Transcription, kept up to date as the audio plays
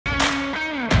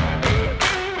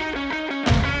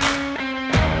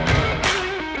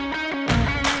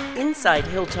Inside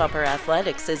Hilltopper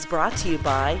Athletics is brought to you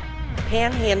by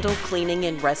Panhandle Cleaning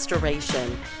and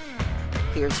Restoration.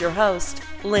 Here's your host,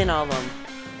 Lynn Ullum.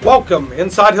 Welcome,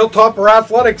 Inside Hilltopper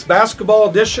Athletics Basketball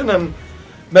Edition, and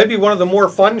maybe one of the more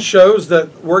fun shows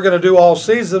that we're going to do all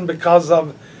season because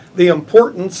of the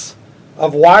importance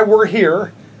of why we're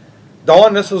here.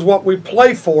 Dawn, this is what we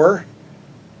play for.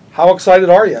 How excited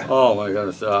are you? Oh my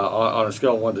goodness! On a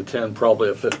scale of 1 to 10, probably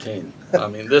a 15. I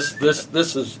mean, this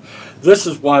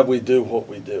is why we do what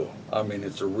we do. I mean,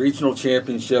 it's a regional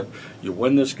championship. You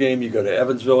win this game, you go to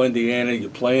Evansville, Indiana. You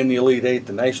play in the Elite Eight,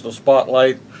 the national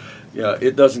spotlight. You know,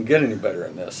 it doesn't get any better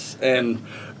than this, and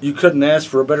you couldn't ask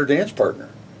for a better dance partner.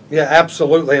 Yeah,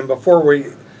 absolutely. And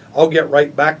I'll get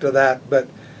right back to that. But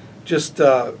just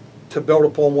to build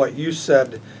upon what you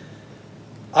said.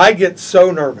 I get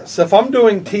so nervous. If I'm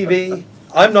doing TV,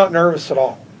 I'm not nervous at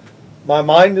all. My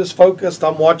mind is focused.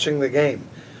 I'm watching the game.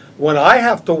 When I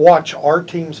have to watch our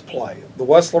teams play, the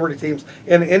West Liberty teams,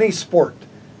 in any sport,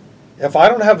 if I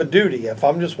don't have a duty, if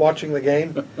I'm just watching the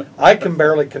game, I can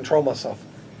barely control myself.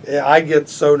 I get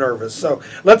so nervous. So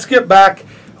let's get back.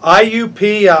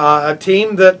 IUP, a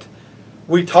team that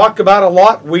we talk about a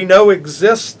lot, we know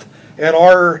exists in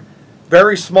our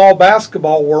very small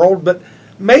basketball world, but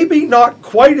maybe not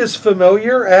quite as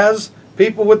familiar as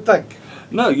people would think.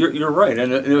 No, you're right.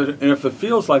 And if it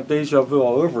feels like deja vu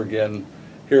all over again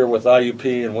here with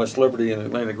IUP and West Liberty in the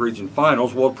Atlantic Region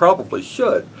Finals, well, it probably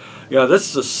should. You know, this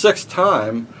is the sixth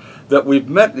time that we've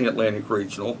met in the Atlantic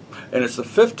Regional, and it's the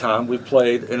fifth time we've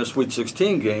played in a Sweet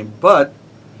 16 game. But,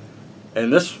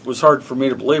 and this was hard for me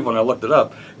to believe when I looked it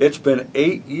up, it's been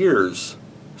 8 years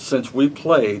since we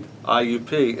played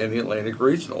IUP in the Atlantic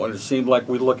Regional, and it seemed like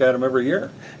we look at them every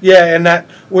year. Yeah, and that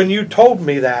when you told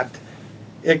me that,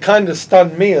 it kind of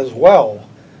stunned me as well,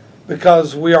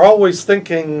 because we are always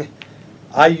thinking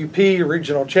IUP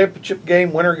regional championship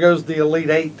game, winner goes the Elite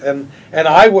Eight, and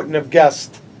I wouldn't have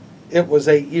guessed it was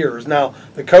 8 years. Now,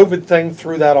 the COVID thing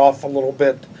threw that off a little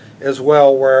bit as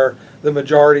well, where the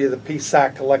majority of the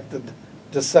PSAC elected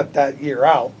to set that year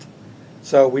out.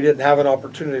 So we didn't have an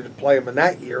opportunity to play them in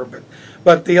that year.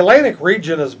 But the Atlantic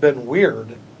region has been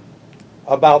weird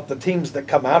about the teams that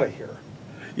come out of here.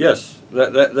 Yes,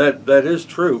 that is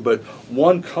true. But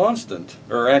one constant,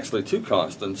 or actually two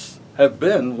constants, have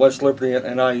been West Liberty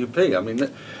and IUP. I mean,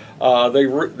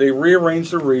 they rearranged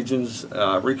the regions,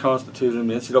 reconstituted them.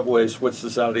 The NCAA switched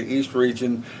this out of the East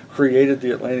region, created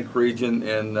the Atlantic region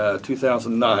in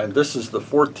 2009. This is the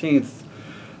 14th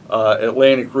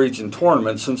Atlantic Region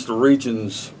tournament since the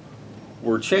regions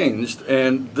were changed,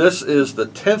 and this is the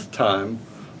 10th time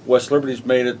West Liberty's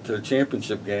made it to the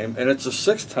championship game, and it's the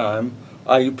 6th time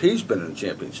IUP's been in the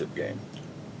championship game.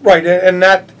 Right, and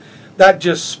that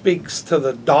just speaks to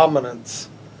the dominance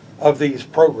of these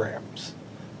programs.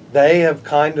 They have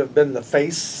kind of been the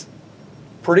face,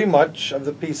 pretty much, of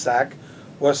the PSAC.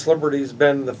 West Liberty's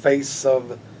been the face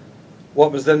of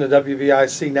what was then the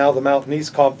WVIC, now the Mountain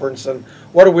East Conference, and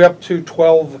what are we up to,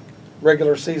 12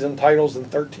 regular season titles in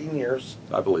 13 years?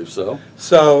 I believe so.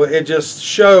 So it just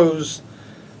shows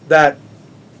that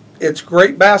it's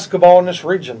great basketball in this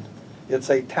region. It's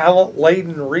a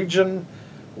talent-laden region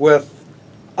with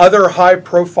other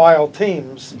high-profile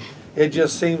teams. It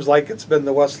just seems like it's been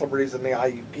the West Liberties and the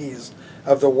IUPs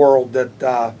of the world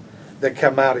that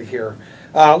come out of here.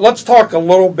 Let's talk a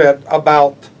little bit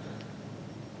about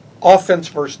offense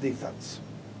versus defense.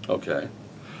 Okay,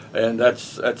 and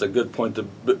that's a good point to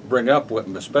bring up,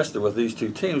 especially with these two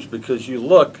teams, because you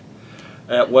look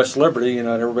at West Liberty, and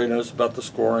everybody knows about the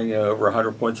scoring, over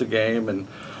 100 points a game, and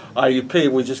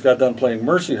IUP, we just got done playing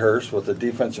Mercyhurst with a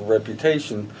defensive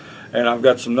reputation, and I've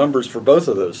got some numbers for both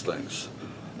of those things.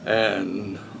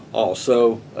 And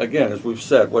also, again, as we've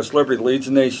said, West Liberty leads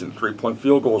the nation, 3-point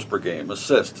field goals per game,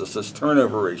 assist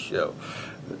turnover ratio.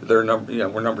 We're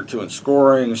number 2 in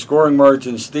scoring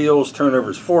margin, steals,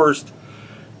 turnovers forced.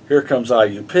 Here comes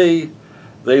IUP.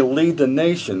 They lead the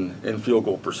nation in field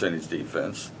goal percentage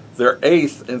defense. They're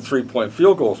 8th in 3-point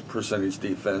field goal percentage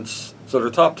defense. So they're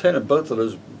top 10 in both of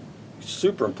those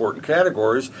super important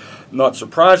categories. Not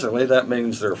surprisingly, that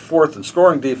means they're 4th in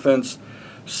scoring defense,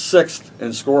 6th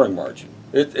in scoring margin.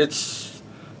 It's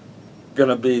going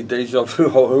to be deja vu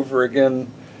all over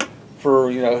again for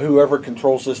whoever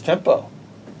controls this tempo.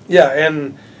 Yeah,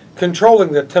 and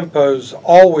controlling the tempo is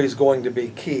always going to be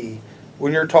key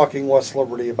when you're talking West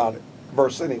Liberty about it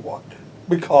versus anyone,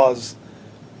 because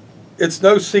it's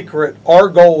no secret our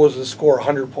goal was to score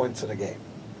 100 points in a game.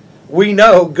 We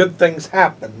know good things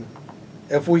happen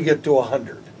if we get to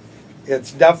 100.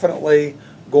 It's definitely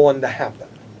going to happen.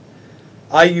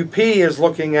 IUP is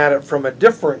looking at it from a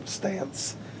different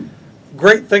stance.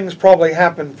 great things probably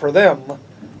happen for them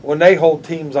when they hold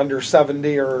teams under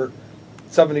 70 or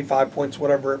 75 points,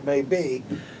 whatever it may be.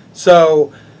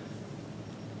 So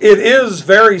it is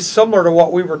very similar to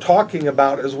what we were talking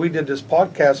about as we did this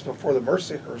podcast before the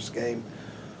Mercyhurst game.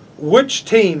 Which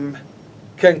team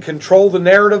can control the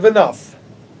narrative enough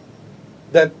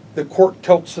that the court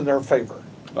tilts in their favor?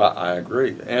 I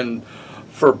agree. And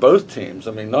for both teams,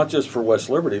 I mean, not just for West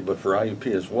Liberty, but for IUP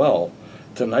as well,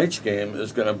 tonight's game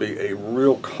is going to be a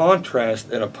real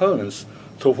contrast in opponents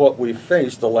to what we've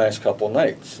faced the last couple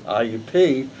nights.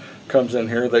 IUP comes in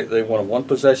here, they won a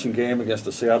one-possession game against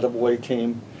the CIAA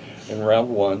team in round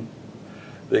one.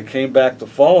 They came back the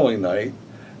following night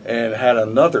and had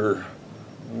another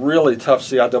really tough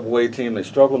CIAA team. They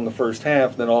struggled in the first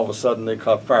half, then all of a sudden they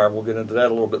caught fire. We'll get into that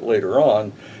a little bit later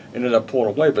on. Ended up pulling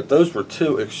away, but those were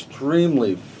two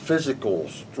extremely physical,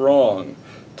 strong,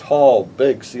 tall,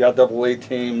 big CIAA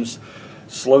teams.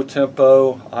 Slow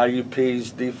tempo,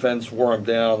 IUP's defense wore them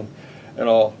down. And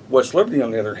all. West Liberty,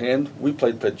 on the other hand, we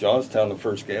played Pitt Johnstown the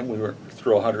first game. We were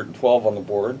through 112 on the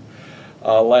board.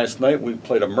 Last night we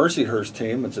played a Mercyhurst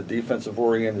team. It's a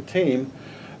defensive-oriented team.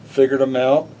 Figured them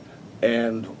out,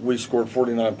 and we scored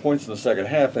 49 points in the second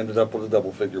half, ended up with a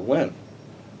double-figure win.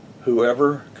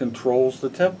 Whoever controls the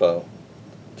tempo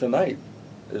tonight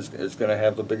is going to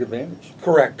have the big advantage.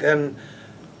 Correct. And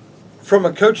from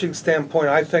a coaching standpoint,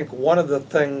 I think one of the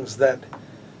things that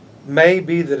may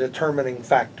be the determining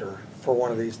factor for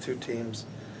one of these two teams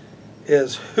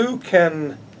is who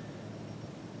can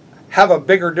have a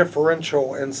bigger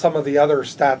differential in some of the other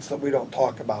stats that we don't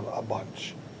talk about a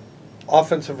bunch.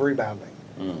 Offensive rebounding,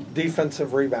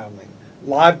 defensive rebounding,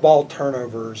 live ball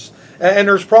turnovers, and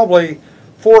there's probably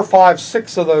 4, 5,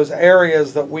 6 of those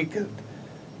areas that we could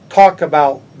talk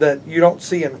about that you don't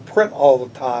see in print all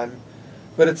the time,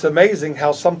 but it's amazing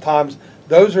how sometimes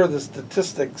those are the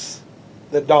statistics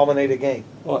that dominate a game.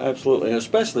 Well, absolutely, and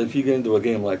especially if you get into a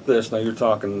game like this. Now you're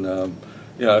talking,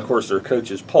 of course, they're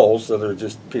coaches' polls, so they're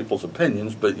just people's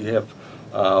opinions, but you have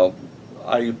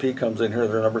IUP comes in here,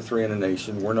 they're number 3 in the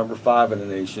nation, we're number 5 in the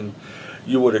nation.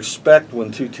 You would expect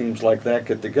when two teams like that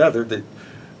get together that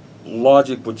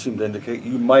logic would seem to indicate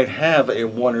you might have a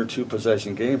 1 or 2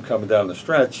 possession game coming down the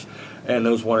stretch, and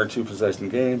those 1 or 2 possession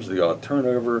games, the odd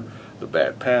turnover, the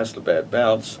bad pass, the bad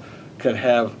bounce, can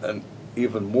have an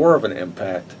even more of an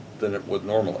impact than it would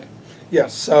normally.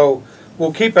 Yes, so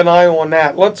we'll keep an eye on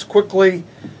that. Let's quickly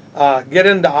get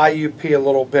into IUP a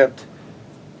little bit.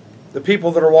 The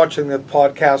people that are watching the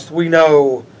podcast, we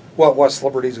know what West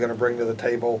Liberty is going to bring to the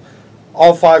table.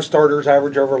 All 5 starters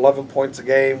average over 11 points a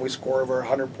game. We score over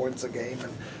 100 points a game,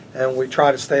 and we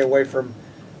try to stay away from,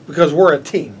 because we're a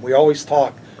team. We always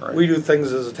talk. Right. We do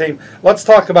things as a team. Let's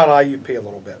talk about IUP a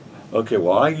little bit. Okay,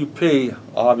 well, IUP,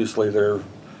 obviously, they're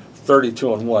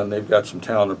 32-1. They've got some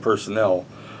talented personnel.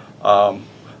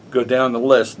 Go down the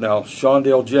list. Now,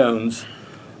 Shondale Jones,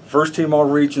 first-team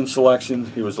All-Region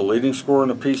selection. He was the leading scorer in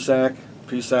the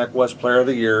PSAC West Player of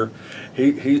the Year.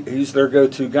 He's their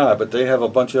go-to guy, but they have a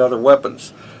bunch of other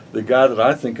weapons. The guy that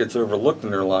I think gets overlooked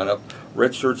in their lineup,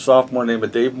 redshirt sophomore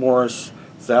named Dave Morris,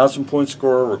 1,000-point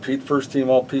scorer, repeat first-team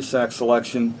All-PSAC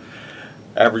selection,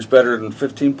 averaged better than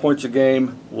 15 points a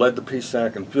game, led the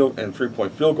PSAC in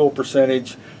three-point field goal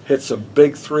percentage, hit some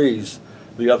big threes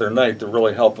the other night to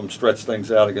really help them stretch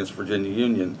things out against Virginia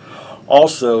Union.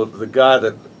 Also, the guy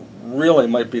that really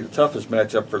might be the toughest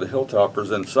matchup for the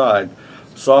Hilltoppers inside,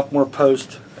 sophomore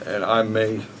post, and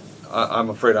I'm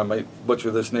afraid I might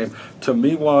butcher this name,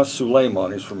 Tamiwa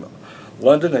Suleiman. He's from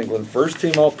London, England,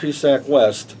 first-team All-PSAC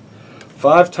West,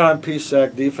 5-time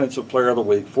PSAC Defensive Player of the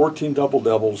Week, 14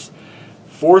 double-doubles,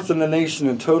 4th in the nation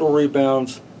in total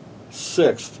rebounds,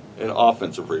 6th in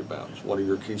offensive rebounds. What are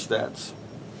your key stats?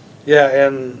 Yeah,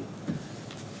 and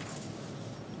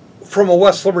from a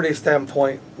West Liberty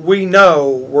standpoint, we know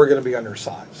we're going to be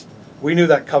undersized. We knew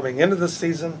that coming into the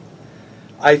season.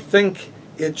 I think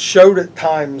it showed at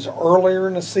times earlier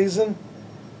in the season.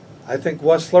 I think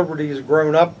West Liberty's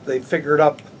grown up. They figured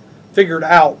out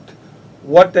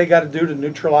what they got to do to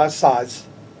neutralize size.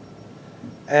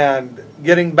 And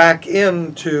getting back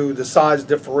into the size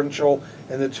differential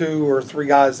and the 2 or 3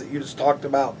 guys that you just talked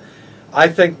about, I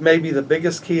think maybe the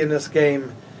biggest key in this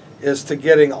game is to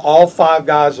getting all 5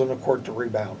 guys on the court to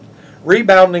rebound.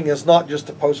 Rebounding is not just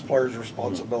a post player's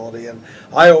responsibility, and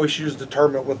I always use the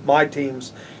term with my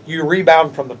teams, you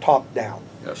rebound from the top down.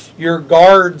 Yes. Your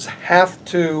guards have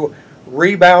to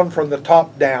rebound from the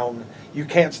top down. You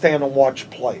can't stand and watch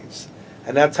plays,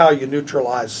 and that's how you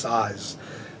neutralize size.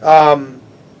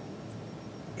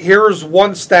 Here's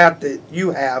one stat that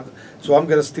you have, so I'm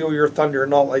going to steal your thunder and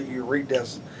not let you read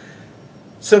this.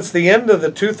 Since the end of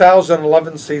the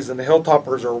 2011 season, the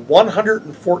Hilltoppers are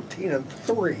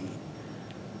 114-3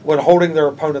 when holding their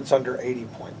opponents under 80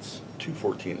 points.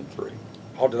 2-14-3.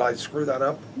 Oh, did I screw that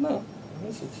up? No,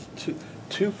 this is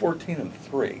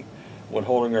 2-14-3 when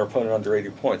holding their opponent under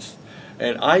 80 points.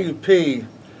 And IUP,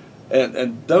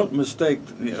 and don't mistake,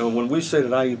 when we say that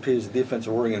IUP is a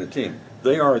defensive-oriented team,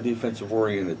 they are a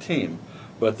defensive-oriented team,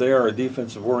 but they are a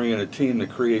defensive-oriented team that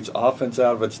creates offense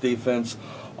out of its defense,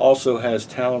 also has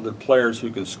talented players who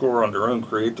can score on their own,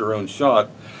 create their own shot.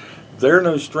 They're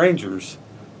no strangers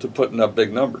to putting up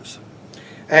big numbers.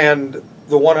 And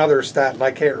the one other stat, and I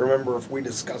can't remember if we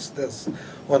discussed this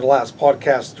on the last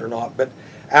podcast or not, but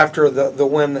after the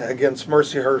win against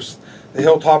Mercyhurst, the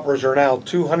Hilltoppers are now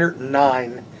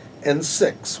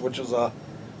 209-6, which is a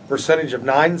percentage of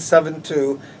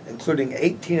 .972, including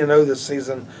 18-0 this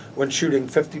season when shooting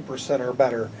 50% or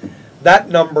better. That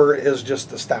number is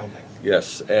just astounding.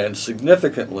 Yes, and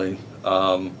significantly,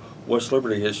 West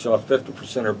Liberty has shot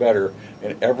 50% or better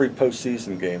in every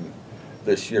postseason game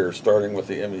this year, starting with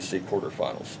the MEC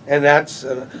quarterfinals. And that's,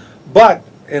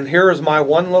 and here is my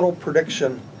one little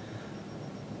prediction.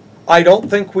 I don't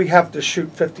think we have to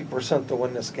shoot 50% to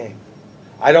win this game.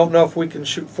 I don't know if we can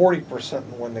shoot 40%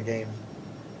 and win the game.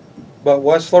 But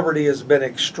West Liberty has been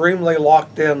extremely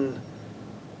locked in.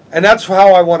 And that's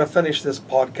how I want to finish this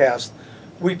podcast.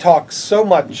 We talk so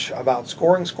much about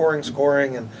scoring,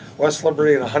 and West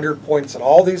Liberty and 100 points and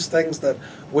all these things that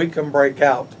we can break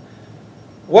out.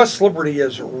 West Liberty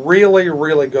is really,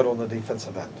 really good on the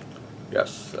defensive end.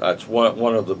 Yes, that's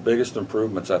one of the biggest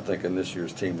improvements, I think, in this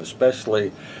year's team,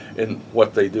 especially in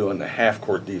what they do in the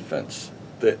half-court defense.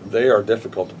 They are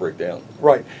difficult to break down.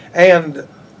 Right. And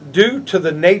due to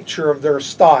the nature of their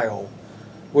style,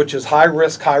 which is high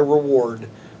risk, high reward,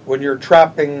 when you're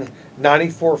trapping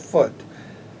 94 foot,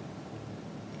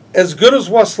 as good as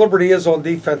West Liberty is on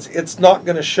defense, it's not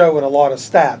going to show in a lot of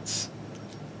stats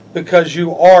because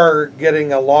you are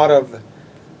getting a lot of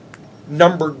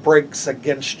numbered breaks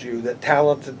against you that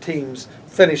talented teams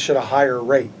finish at a higher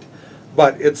rate.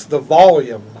 But it's the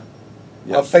volume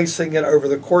of facing it over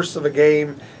the course of a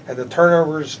game and the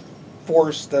turnovers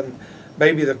forced and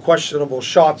maybe the questionable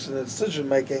shots and decision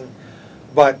making.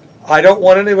 But I don't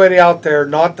want anybody out there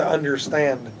not to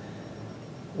understand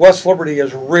West Liberty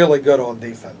is really good on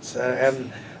defense.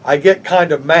 And I get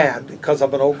kind of mad because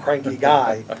I'm an old cranky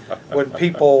guy when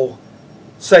people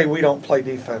say we don't play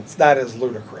defense. That is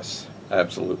ludicrous.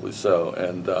 Absolutely so.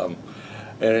 And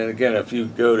again, if you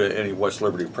go to any West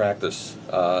Liberty practice,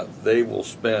 they will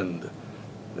spend,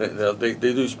 they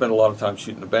do spend a lot of time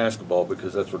shooting the basketball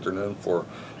because that's what they're known for.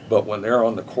 But when they're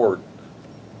on the court,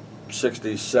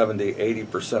 60, 70,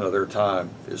 80% of their time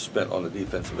is spent on the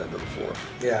defensive end of the floor.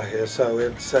 Yeah, so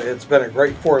it's been a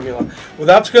great formula. Well,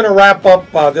 that's going to wrap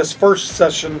up this first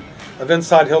session of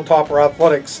Inside Hilltopper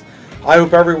Athletics. I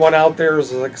hope everyone out there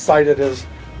is as excited as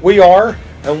we are.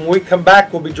 And when we come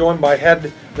back, we'll be joined by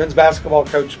head men's basketball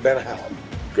coach Ben Howell.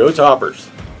 Go Toppers!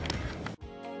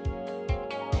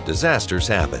 Disasters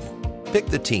happen. Pick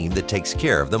the team that takes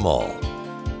care of them all.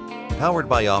 Powered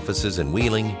by offices in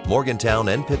Wheeling, Morgantown,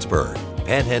 and Pittsburgh,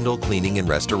 Panhandle Cleaning and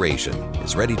Restoration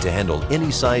is ready to handle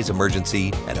any size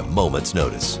emergency at a moment's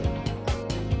notice.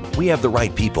 We have the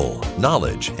right people,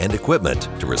 knowledge, and equipment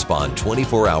to respond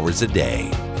 24 hours a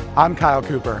day. I'm Kyle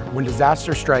Cooper. When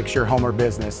disaster strikes your home or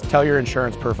business, tell your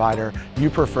insurance provider you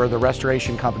prefer the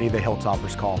restoration company the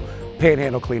Hilltoppers call,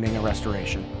 Panhandle Cleaning and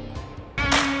Restoration.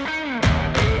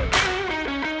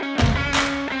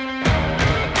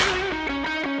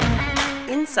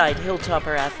 Inside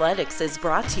Hilltopper Athletics is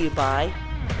brought to you by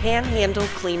Panhandle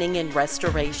Cleaning and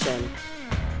Restoration.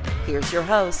 Here's your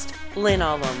host, Lynn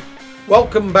Ullum.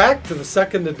 Welcome back to the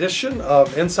second edition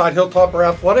of Inside Hilltopper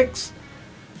Athletics,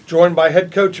 joined by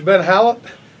head coach Ben Howell.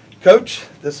 Coach,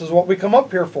 this is what we come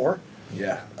up here for.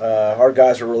 Yeah, our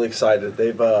guys are really excited.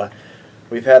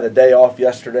 We've had a day off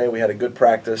yesterday. We had a good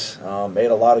practice, ate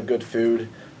a lot of good food,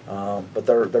 but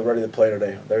they're ready to play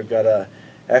today. They've got a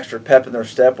extra pep in their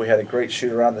step. We had a great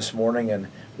shoot around this morning, and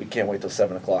we can't wait till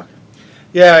 7 o'clock.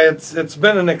 Yeah, it's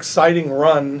been an exciting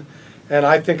run, and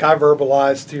I think I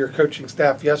verbalized to your coaching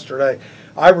staff yesterday.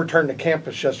 I returned to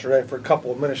campus yesterday for a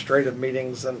couple administrative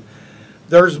meetings, and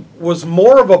there was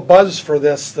more of a buzz for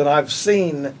this than I've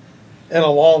seen in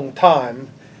a long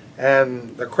time,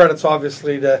 and the credit's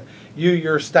obviously to you,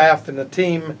 your staff, and the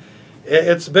team.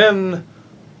 It's been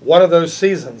one of those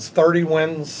seasons, 30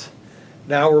 wins.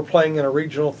 Now we're playing in a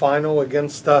regional final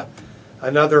against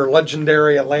another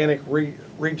legendary Atlantic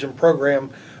region program.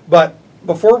 But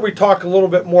before we talk a little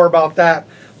bit more about that,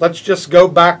 let's just go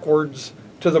backwards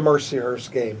to the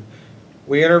Mercyhurst game.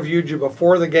 We interviewed you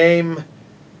before the game.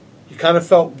 You kind of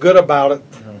felt good about it.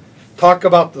 Talk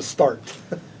about the start.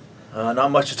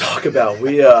 Not much to talk about.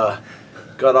 We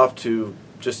got off to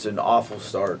just an awful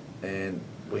start, and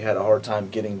we had a hard time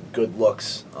getting good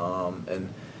looks.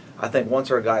 And I think once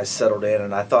our guys settled in,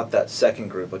 and I thought that second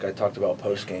group, like I talked about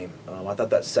post game, I thought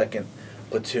that second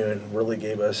platoon really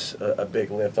gave us a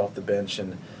big lift off the bench,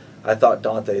 and I thought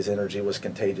Dante's energy was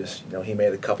contagious. You know, he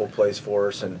made a couple plays for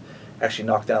us and actually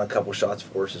knocked down a couple shots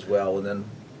for us as well. And then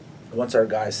once our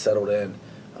guys settled in,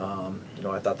 you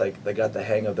know, I thought they got the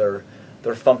hang of their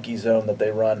funky zone that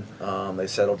they run. They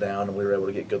settled down, and we were able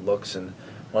to get good looks. And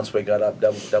once we got up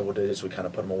double digits, we kind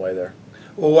of put them away there.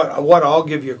 Well, what I'll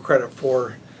give you credit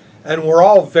for, and we're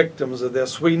all victims of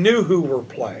this, we knew who we're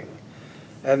playing.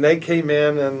 And they came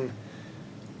in, and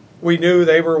we knew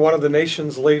they were one of the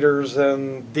nation's leaders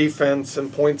in defense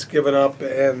and points given up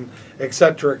and et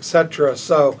cetera, et cetera.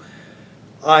 So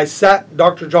I sat,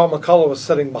 Dr. John McCullough was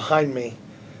sitting behind me,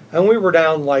 and we were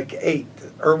down like 8,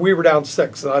 or we were down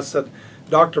 6. And I said,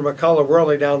 Dr. McCullough, we're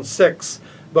only down 6,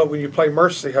 but when you play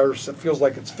Mercyhurst, it feels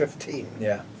like it's 15.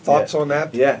 Yeah. Thoughts on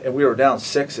that? Yeah, and we were down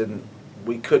 6, and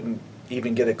we couldn't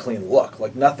even get a clean look.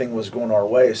 Like, nothing was going our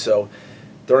way. So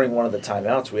during one of the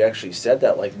timeouts, we actually said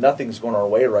that, like, nothing's going our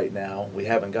way right now. We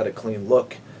haven't got a clean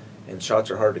look, and shots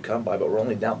are hard to come by, but we're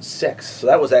only down 6. So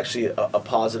that was actually a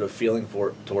positive feeling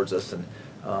towards us. And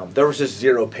there was just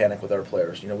zero panic with our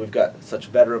players. You know, we've got such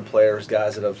veteran players,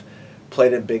 guys that have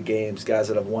played in big games, guys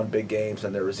that have won big games,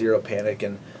 and there was zero panic.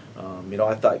 And, you know,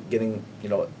 I thought getting, you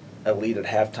know, a lead at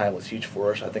halftime was huge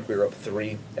for us. I think we were up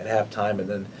 3 at halftime, and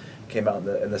then came out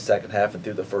in the second half and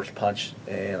threw the first punch.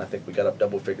 And I think we got up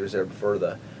double figures there before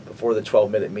the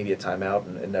 12-minute media timeout,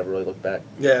 and never really looked back.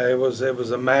 Yeah, it was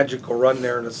a magical run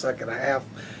there in the second half.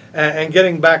 And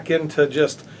getting back into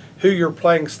just who you're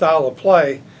playing style of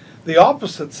play, the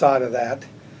opposite side of that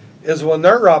is when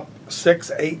they're up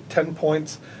 6, 8, 10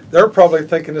 points, they're probably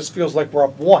thinking this feels like we're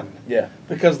up 1. Yeah.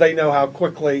 Because they know how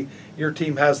quickly your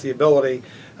team has the ability.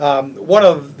 One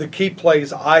of the key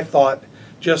plays I thought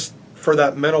just for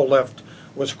that mental lift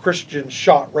was Christian's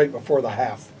shot right before the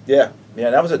half. Yeah,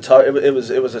 that was a tough. It was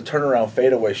a turnaround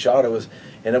fadeaway shot. It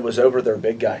was over their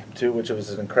big guy too, which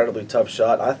was an incredibly tough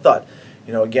shot. I thought,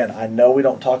 you know, again, I know we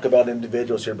don't talk about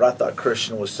individuals here, but I thought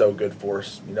Christian was so good for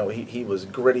us. You know, he was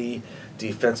gritty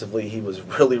defensively. He was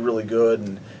really, really good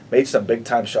and made some big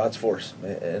time shots for us.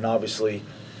 And obviously,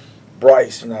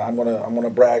 Bryce, you know, I'm gonna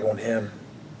brag on him.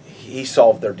 He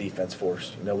solved their defense for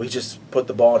us. You know, we just put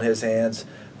the ball in his hands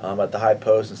at the high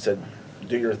post and said,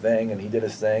 "Do your thing," and he did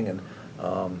his thing, and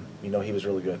you know, he was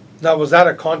really good. Now, was that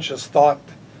a conscious thought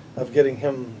of getting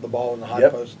him the ball in the high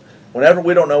post? Whenever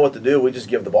we don't know what to do, we just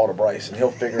give the ball to Bryce, and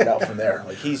he'll figure it out from there.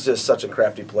 Like, he's just such a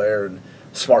crafty player and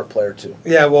smart player too.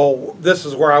 Yeah, well, this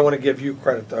is where I want to give you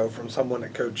credit, though, from someone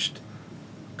that coached,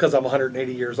 because I'm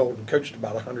 180 years old and coached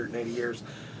about 180 years.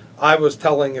 I was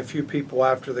telling a few people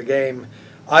after the game,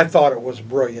 I thought it was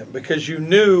brilliant because you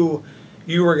knew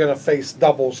you were going to face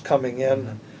doubles coming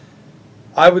in.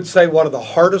 I would say one of the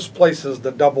hardest places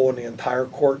to double in the entire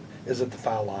court is at the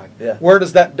foul line. Yeah. Where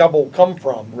does that double come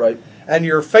from? Right. And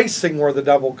you're facing where the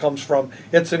double comes from.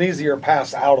 It's an easier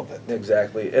pass out of it.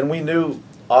 Exactly. And we knew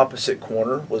opposite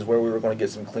corner was where we were going to get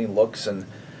some clean looks, and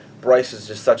Bryce is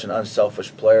just such an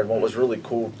unselfish player. And what was really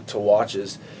cool to watch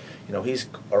is, you know, he's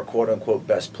our quote-unquote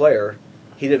best player.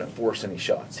 He didn't force any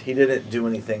shots. He didn't do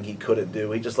anything he couldn't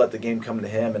do. He just let the game come to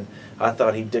him, and I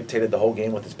thought he dictated the whole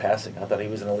game with his passing. I thought he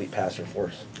was an elite passer for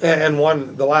us. And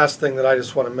the last thing that I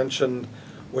just want to mention,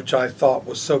 which I thought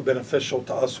was so beneficial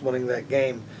to us winning that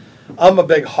game, I'm a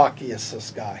big hockey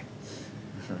assist guy.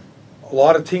 A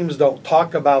lot of teams don't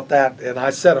talk about that, and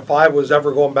I said if I was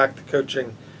ever going back to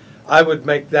coaching, I would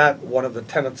make that one of the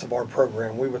tenets of our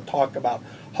program. We would talk about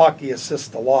hockey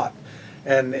assist a lot.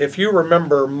 And if you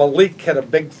remember, Malik had a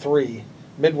big 3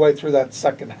 midway through that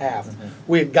second half.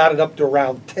 We had got it up to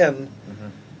around 10.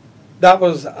 That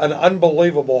was an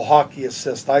unbelievable hockey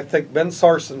assist. I think Ben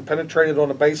Sarson penetrated on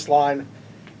the baseline,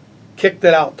 kicked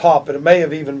it out top, and it may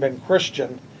have even been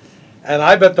Christian. And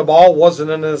I bet the ball wasn't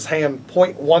in his hand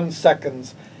 0.1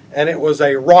 seconds, and it was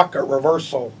a rocket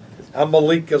reversal. And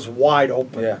Malik is wide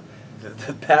open. Yeah.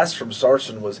 The pass from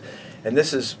Sarson was, and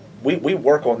this is, we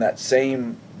work on that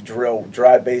same drill,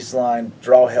 drive baseline,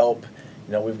 draw help.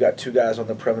 You know, we've got 2 guys on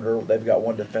the perimeter. They've got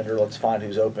 1 defender. Let's find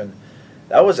who's open.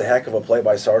 That was a heck of a play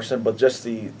by Sarson, but just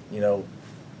the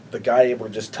guy able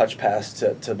to just touch pass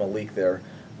to Malik there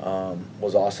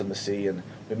was awesome to see, and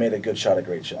we made a good shot, a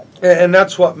great shot. And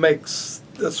that's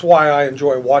why I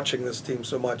enjoy watching this team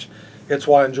so much. It's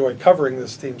why I enjoy covering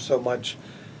this team so much.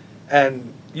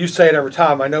 And you say it every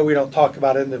time. I know we don't talk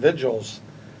about individuals.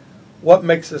 What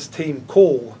makes this team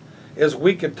cool is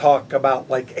we could talk about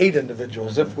like 8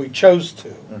 individuals if we chose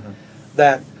to,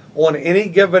 that on any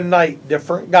given night,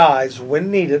 different guys, when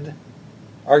needed,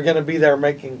 are going to be there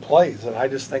making plays. And I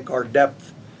just think our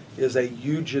depth is a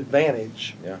huge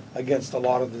advantage against a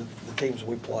lot of the teams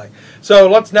we play. So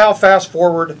let's now fast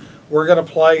forward. We're going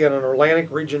to play in an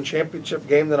Atlantic Region Championship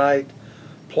game tonight,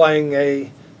 playing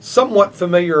a somewhat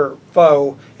familiar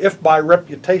foe, if by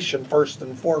reputation first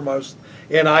and foremost,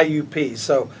 in IUP.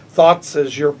 So thoughts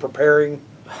as you're preparing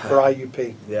for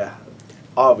IUP? Yeah,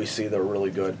 obviously they're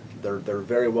really good. They're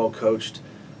very well coached.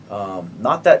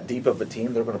 Not that deep of a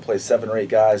team. They're going to play 7 or 8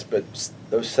 guys, but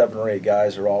those 7 or 8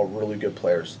 guys are all really good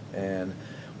players, and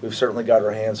we've certainly got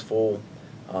our hands full.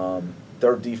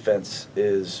 Their defense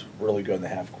is really good in the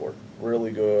half court,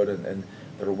 really good, and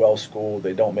they're well schooled.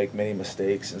 They don't make many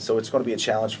mistakes, and so it's going to be a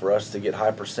challenge for us to get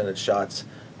high percentage shots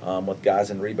with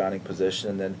guys in rebounding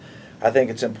position. And then I think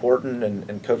it's important,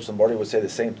 and Coach Lombardi would say the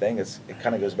same thing. It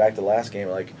kind of goes back to the last game,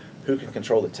 like who can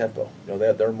control the tempo. You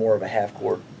know, they're more of a half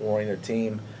court oriented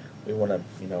team. We want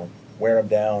to wear them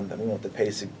down, and we want the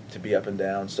pace to be up and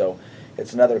down. So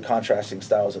it's another contrasting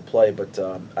styles of play, but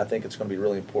I think it's going to be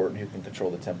really important who can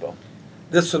control the tempo.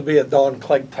 This would be a Don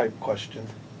Clegg type question.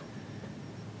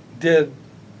 Did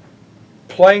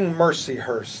playing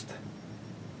Mercyhurst,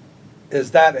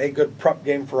 is that a good prep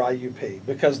game for IUP?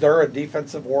 Because they're a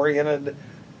defensive oriented,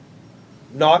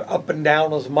 not up and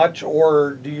down as much,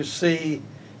 or do you see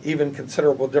even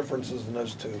considerable differences in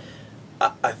those two?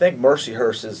 I think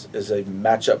Mercyhurst is a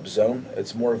matchup zone.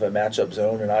 It's more of a matchup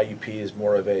zone, and IUP is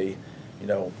more of a,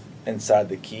 inside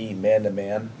the key,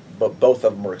 man-to-man. But both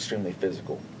of them are extremely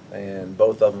physical, and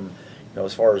both of them,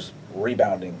 as far as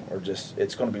rebounding,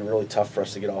 it's going to be really tough for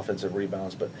us to get offensive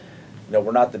rebounds. But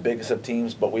we're not the biggest of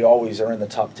teams, but we always are in the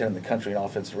top 10 in the country in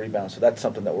offensive rebounds. So that's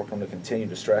something that we're going to continue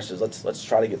to stress, is let's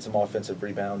try to get some offensive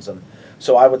rebounds. And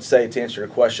so I would say, to answer your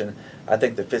question, I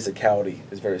think the physicality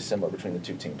is very similar between the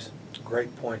two teams.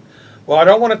 Great point. Well, I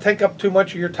don't want to take up too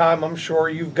much of your time. I'm sure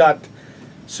you've got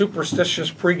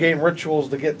superstitious pregame rituals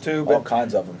to get to. But all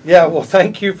kinds of them. Yeah, well,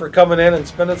 thank you for coming in and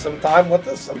spending some time with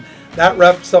us. And that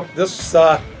wraps up this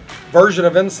version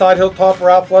of Inside Hilltopper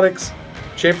Athletics.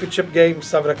 Championship game,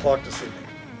 7 o'clock this evening.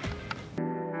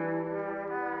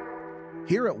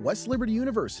 Here at West Liberty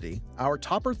University, our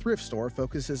Topper thrift store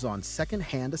focuses on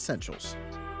second-hand essentials.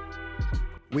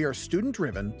 We are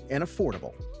student-driven and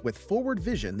affordable, with forward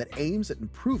vision that aims at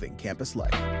improving campus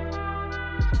life.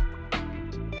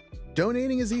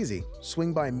 Donating is easy.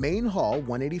 Swing by Main Hall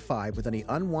 185 with any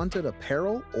unwanted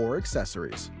apparel or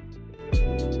accessories.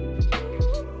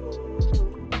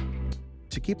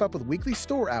 To keep up with weekly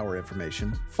store hour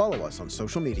information, follow us on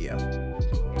social media.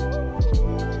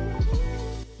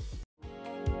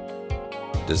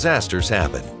 Disasters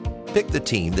happen. Pick the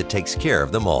team that takes care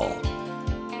of them all.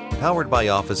 Powered by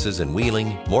offices in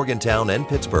Wheeling, Morgantown, and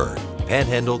Pittsburgh,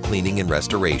 Panhandle Cleaning and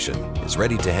Restoration is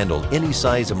ready to handle any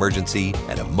size emergency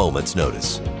at a moment's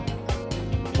notice.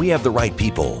 We have the right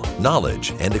people,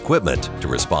 knowledge, and equipment to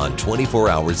respond 24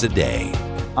 hours a day.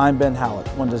 I'm Ben Hallett.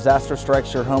 When disaster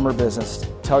strikes your home or business,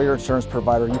 tell your insurance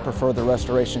provider you prefer the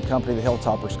restoration company the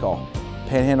Hilltoppers call,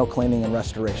 Panhandle Cleaning and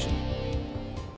Restoration.